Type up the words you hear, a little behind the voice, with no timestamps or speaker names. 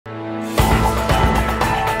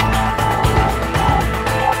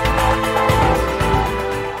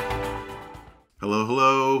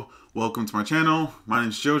welcome to my channel. My name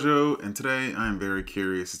is JoJo, and today I am very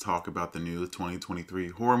curious to talk about the new 2023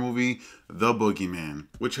 horror movie, The Boogeyman,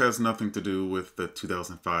 which has nothing to do with the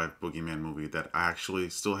 2005 Boogeyman movie that I actually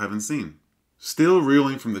still haven't seen. Still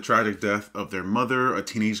reeling from the tragic death of their mother, a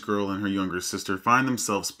teenage girl and her younger sister find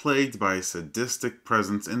themselves plagued by a sadistic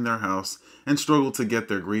presence in their house and struggle to get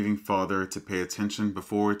their grieving father to pay attention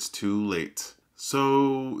before it's too late.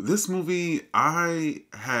 So this movie, I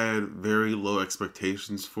had very low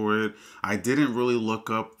expectations for it. I didn't really look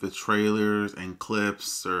up the trailers and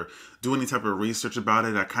clips or do any type of research about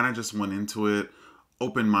it. I kind of just went into it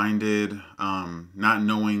open-minded, not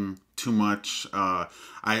knowing too much. I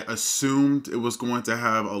assumed it was going to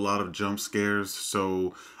have a lot of jump scares,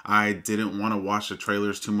 so I didn't want to watch the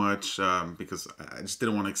trailers too much because I just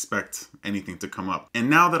didn't want to expect anything to come up. And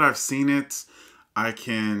now that I've seen it, I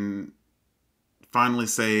can finally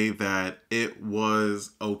say that it was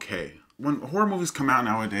okay. When horror movies come out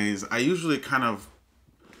nowadays, I usually kind of,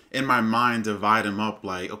 in my mind, divide them up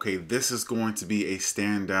like, okay, this is going to be a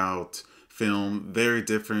standout film, very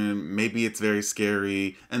different, maybe it's very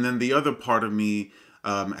scary. And then the other part of me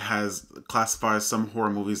has classified some horror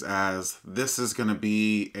movies as, this is going to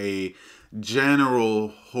be a general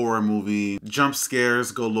horror movie, jump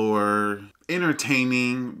scares galore,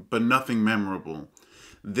 entertaining, but nothing memorable.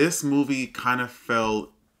 This movie kind of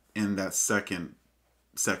fell in that second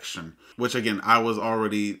section, which again, I was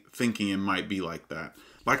already thinking it might be like that.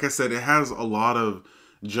 Like I said, it has a lot of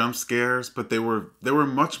jump scares, but they were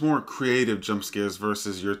much more creative jump scares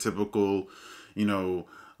versus your typical, you know,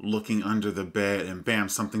 looking under the bed and bam,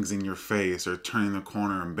 something's in your face, or turning the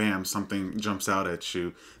corner and bam, something jumps out at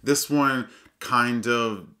you. This one kind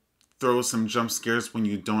of throws some jump scares when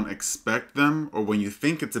you don't expect them or when you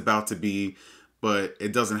think it's about to be, but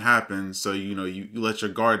it doesn't happen. So, you know, you let your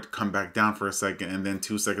guard come back down for a second, and then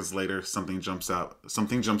 2 seconds later, something jumps out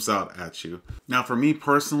at you. Now, for me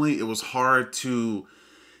personally, it was hard to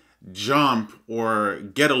jump or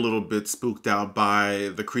get a little bit spooked out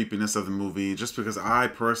by the creepiness of the movie, just because I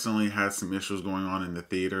personally had some issues going on in the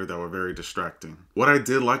theater that were very distracting. What I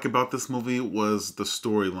did like about this movie was the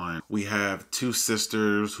storyline. We have two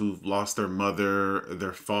sisters who've lost their mother.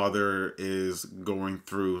 Their father is going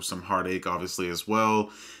through some heartache, obviously, as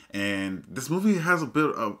well. And this movie has a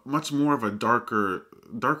bit of much more of a darker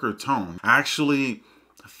tone. I actually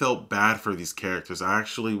felt bad for these characters. I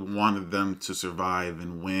actually wanted them to survive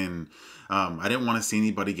and win. I didn't want to see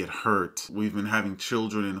anybody get hurt. We've been having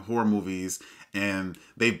children in horror movies and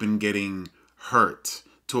they've been getting hurt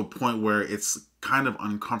to a point where it's kind of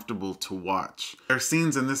uncomfortable to watch. There are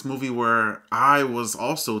scenes in this movie where I was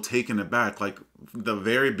also taken aback. Like the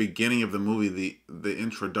very beginning of the movie, the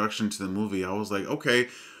introduction to the movie, I was like, okay,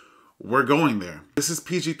 we're going there. This is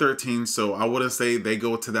PG-13, so I wouldn't say they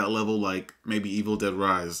go to that level like maybe Evil Dead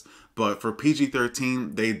Rise. But for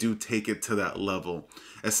PG-13, they do take it to that level.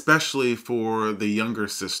 Especially for the younger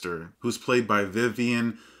sister, who's played by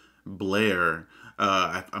Vivian Blair.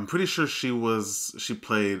 I'm pretty sure she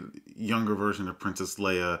played younger version of Princess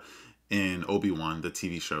Leia in Obi-Wan, the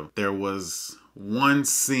TV show. There was one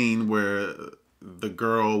scene where the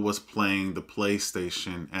girl was playing the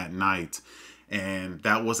PlayStation at night, and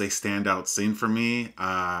that was a standout scene for me.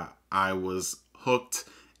 I was hooked.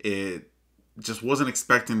 It just wasn't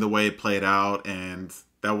expecting the way it played out, and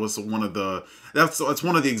that was that's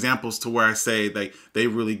one of the examples to where I say they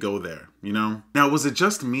really go there, you know? Now, was it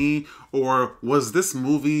just me, or was this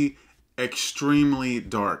movie extremely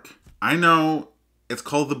dark? I know it's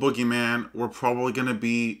called The Boogeyman. We're probably gonna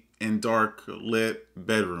be in dark lit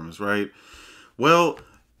bedrooms, right? Well,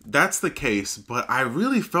 that's the case, but I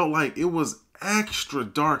really felt like it was extra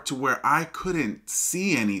dark to where I couldn't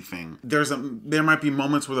see anything. There might be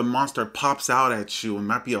moments where the monster pops out at you and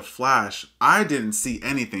might be a flash. I didn't see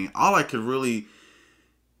anything. All I could really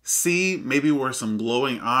see maybe were some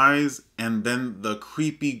glowing eyes and then the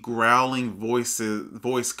creepy growling voice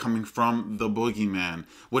coming from the Boogeyman,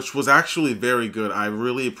 which was actually very good. I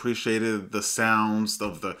really appreciated the sounds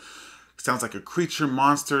of sounds like a creature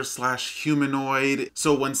monster / humanoid.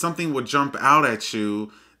 So when something would jump out at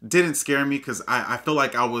you, didn't scare me because I feel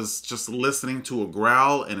like I was just listening to a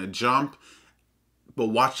growl and a jump, but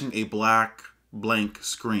watching a blank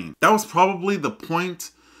screen. That was probably the point,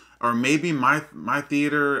 or maybe my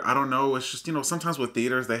theater, I don't know. It's just, you know, sometimes with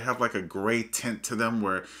theaters, they have like a gray tint to them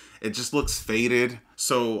where it just looks faded.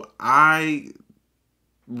 So I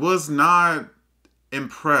was not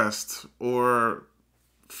impressed or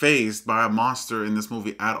fazed by a monster in this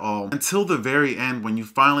movie at all until the very end, when you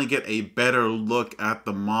finally get a better look at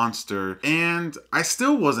the monster. And I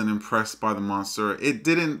still wasn't impressed by the monster. It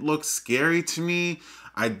didn't look scary to me.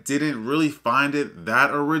 I didn't really find it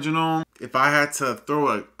that original. If I had to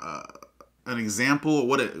throw an example of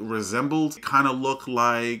what it resembled, it kind of looked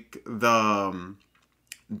like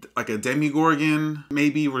like a Demigorgon.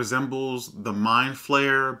 Maybe resembles the Mind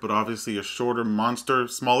Flayer, but obviously a shorter monster,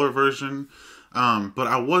 smaller version. But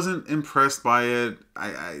I wasn't impressed by it.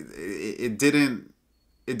 It didn't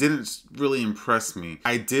really impress me.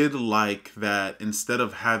 I did like that instead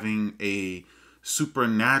of having a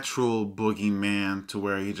supernatural boogeyman to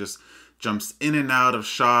where he just jumps in and out of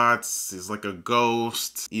shots, is like a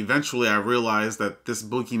ghost. Eventually I realized that this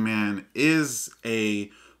boogeyman is a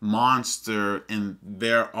monster and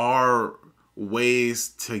there are ways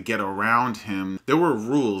to get around him. There were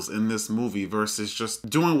rules in this movie versus just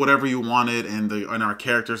doing whatever you wanted and our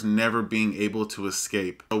characters never being able to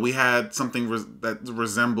escape. But we had something that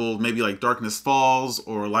resembled maybe like Darkness Falls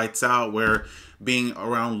or Lights Out, where being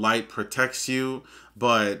around light protects you,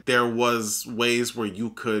 but there was ways where you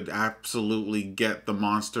could absolutely get the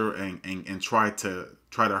monster and try to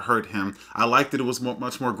hurt him. I liked that it was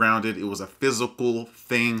much more grounded. It was a physical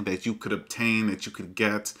thing that you could obtain, that you could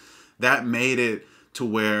get. That made it to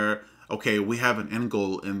where, okay, we have an end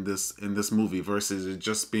goal in this movie versus it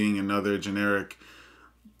just being another generic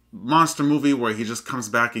monster movie where he just comes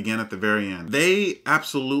back again at the very end. They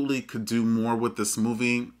absolutely could do more with this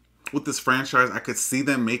movie. With this franchise, I could see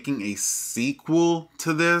them making a sequel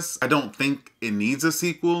to this. I don't think it needs a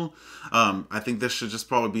sequel. I think this should just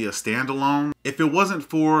probably be a standalone. If it wasn't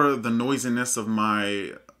for the noisiness of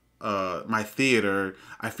my theater,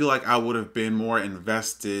 I feel like I would have been more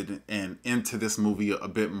invested and into this movie a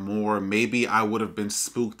bit more. Maybe I would have been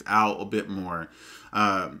spooked out a bit more.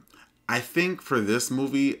 I think for this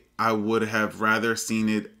movie, I would have rather seen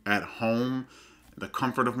it at home, the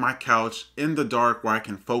comfort of my couch, in the dark, where I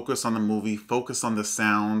can focus on the movie, focus on the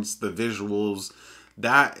sounds, the visuals.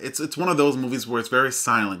 That it's one of those movies where it's very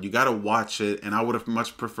silent. You got to watch it, and I would have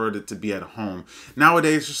much preferred it to be at home.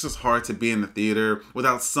 Nowadays, it's just hard to be in the theater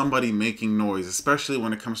without somebody making noise, especially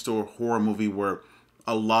when it comes to a horror movie where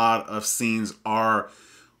a lot of scenes are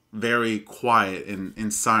very quiet and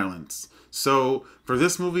in silence. So for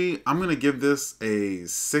this movie, I'm going to give this a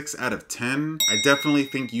 6 out of 10. I definitely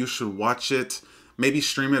think you should watch it. Maybe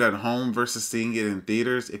stream it at home versus seeing it in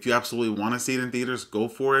theaters. If you absolutely want to see it in theaters, go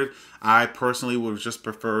for it. I personally would have just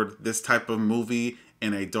preferred this type of movie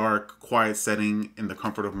in a dark, quiet setting in the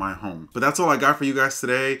comfort of my home. But that's all I got for you guys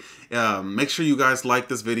today. Make sure you guys like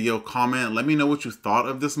this video, comment, let me know what you thought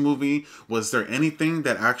of this movie. Was there anything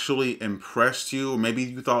that actually impressed you? Or maybe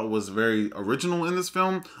you thought was very original in this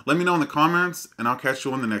film? Let me know in the comments, and I'll catch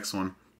you on the next one.